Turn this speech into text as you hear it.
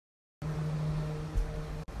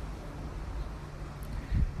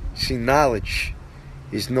See, knowledge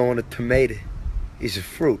is knowing a tomato is a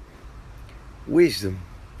fruit. Wisdom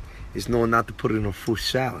is knowing not to put it in a fruit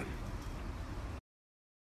salad.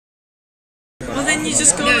 Well, then you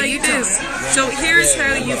just go like this. So here's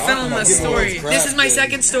how you film a story. This is my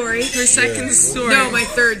second story. Her second story. No, my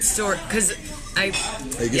third story. Because Hey,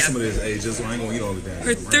 get some of this. Hey, just I ain't gonna eat all of that.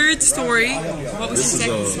 Her third story. What was her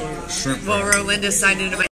second story? Shrimp. Well, Rolinda signed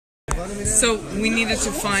into my. So we needed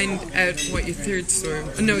to find out what your third story.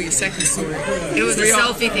 No, your second story. It was a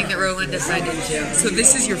selfie thing that Rolinda signed into. So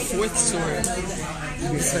this is your fourth story.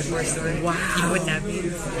 This is my fourth story. Wow. You know what that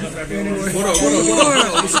means? What up?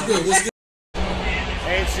 What's good? What's good?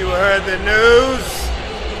 Ain't you heard the news?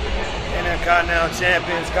 Intercontinental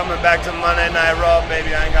Champions coming back to Monday Night Raw,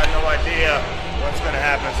 baby. I ain't got no idea what's gonna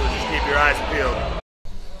happen, so just keep your eyes peeled.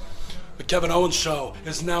 The Kevin Owens Show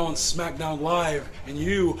is now on SmackDown Live, and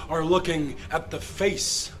you are looking at the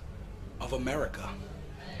face of America.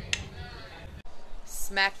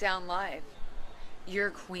 SmackDown Live.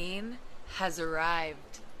 Your queen has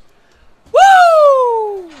arrived.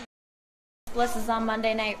 Woo! Bliss is on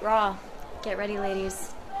Monday Night Raw. Get ready,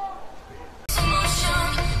 ladies.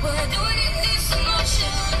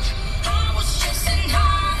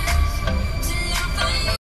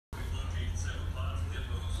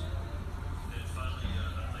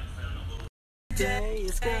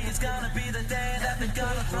 It's gonna be the day that they're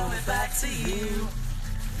gonna throw it back to you.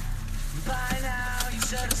 By now you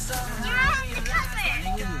should have somehow. You're on the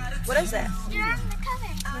cover. What is that? You're on the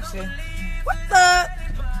cover. What the?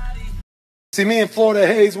 See, me and Florida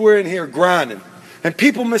Hayes, we're in here grinding. And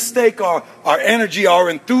people mistake our energy, our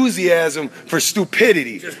enthusiasm for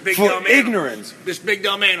stupidity, for ignorance. Just big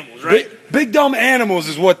dumb animals, right? Big dumb animals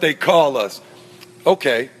is what they call us.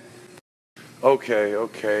 Okay.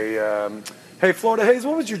 Hey, Florida Hayes,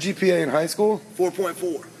 what was your GPA in high school?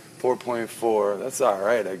 4.4. 4.4. That's all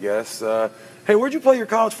right, I guess. Hey, where'd you play your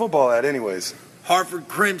college football at anyways? Harvard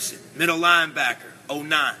Crimson, middle linebacker,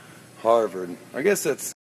 09. Harvard. I guess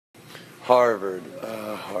that's Harvard.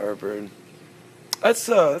 Harvard.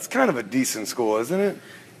 That's kind of a decent school, isn't it?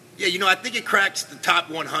 Yeah, you know, I think it cracks the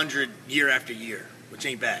top 100 year after year, which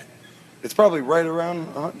ain't bad. It's probably right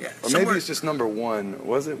around, yeah, or maybe it's just number one.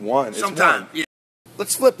 Was it one? Sometime, yeah.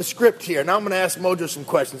 Let's flip the script here. Now I'm going to ask Mojo some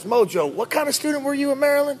questions. Mojo, what kind of student were you in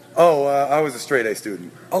Maryland? Oh, I was a straight A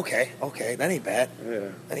student. Okay, that ain't bad. Yeah.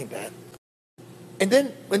 That ain't bad. And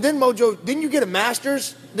then Mojo, didn't you get a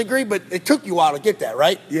master's degree? But it took you a while to get that,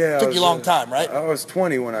 right? Yeah. It took you a long time, right? I was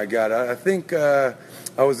 20 when I got it. I think I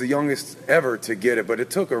was the youngest ever to get it, but it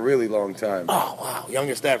took a really long time. Oh, wow.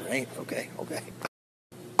 Youngest ever, ain't it? Okay.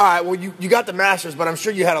 All right, well, you got the master's, but I'm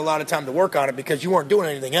sure you had a lot of time to work on it because you weren't doing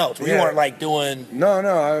anything else. You weren't, like, doing... No,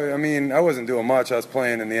 I mean, I wasn't doing much. I was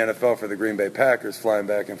playing in the NFL for the Green Bay Packers, flying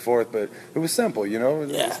back and forth, but it was simple, you know? It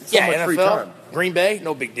was so much NFL, free time. Green Bay,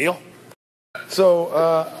 no big deal. So,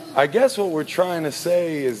 I guess what we're trying to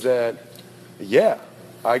say is that, yeah,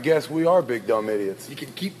 I guess we are big dumb idiots. You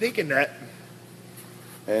can keep thinking that.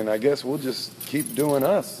 And I guess we'll just keep doing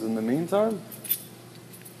us in the meantime.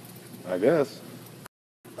 I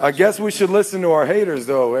guess we should listen to our haters,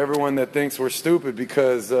 though, everyone that thinks we're stupid,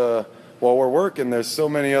 because while we're working, there's so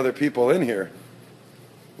many other people in here.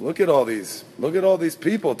 Look at all these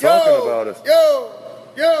people talking about us.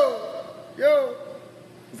 Yo!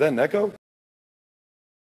 Is that Neko?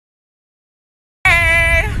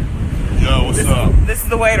 Hey! Yo, what's up? This is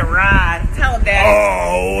the way to ride. Tell him, Daddy.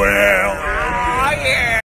 Oh, well. Oh,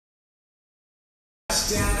 yeah.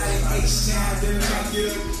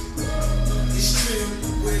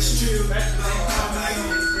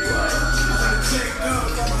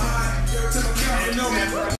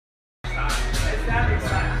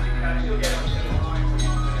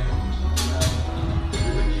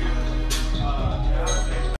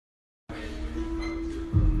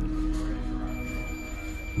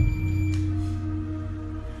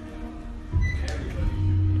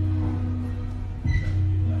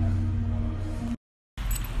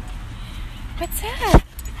 What's up?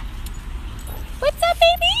 What's up,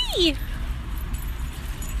 baby?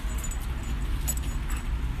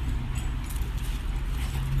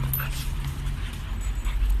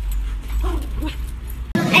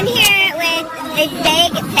 I'm here with a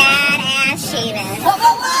big badass Sheamus.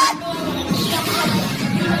 What?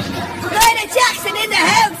 Lana Jackson in the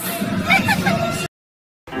house.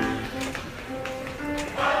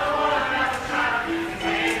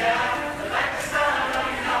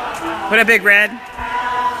 What a big red.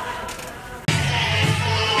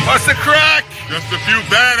 What's the crack? Just a few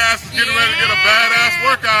badasses getting ready to get a badass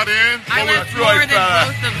workout in. I want more than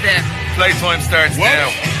both of them. Playtime starts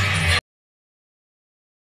now.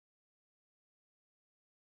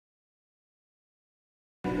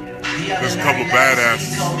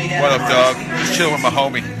 badass. What up, dog? Just chilling with my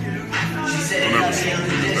homie. Don't ever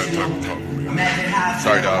use that type of talk with me.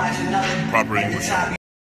 Sorry, dog. Proper English.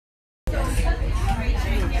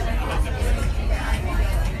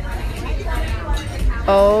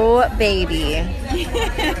 Oh, baby.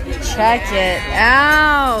 Check it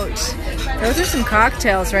out. Those are some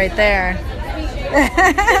cocktails right there.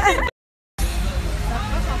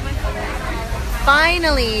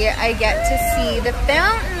 Finally, I get to see the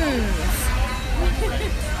fountains.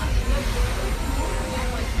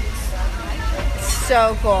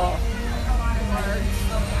 So cool.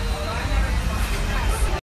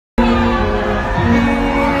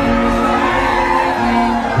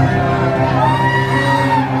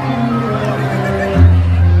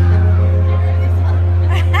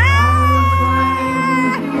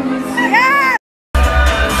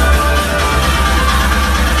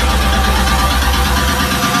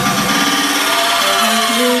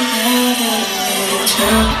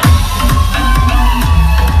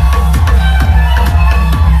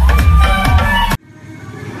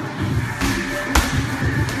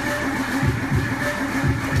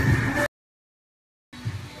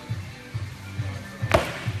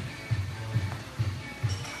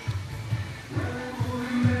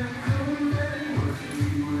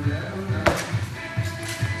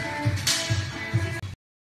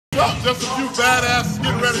 Just a few badasses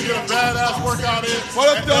getting ready to get a badass workout in.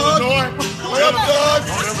 What up, dog? What up, dog?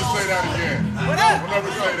 Don't ever say that again. What up? Don't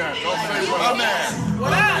ever say that. Don't say what My up. man. What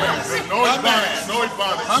up? No ebonics. No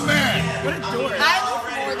ebonics. My man. What a dork. I look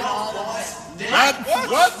more than all of us.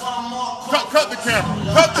 What? Cut the camera.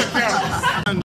 Cut the camera.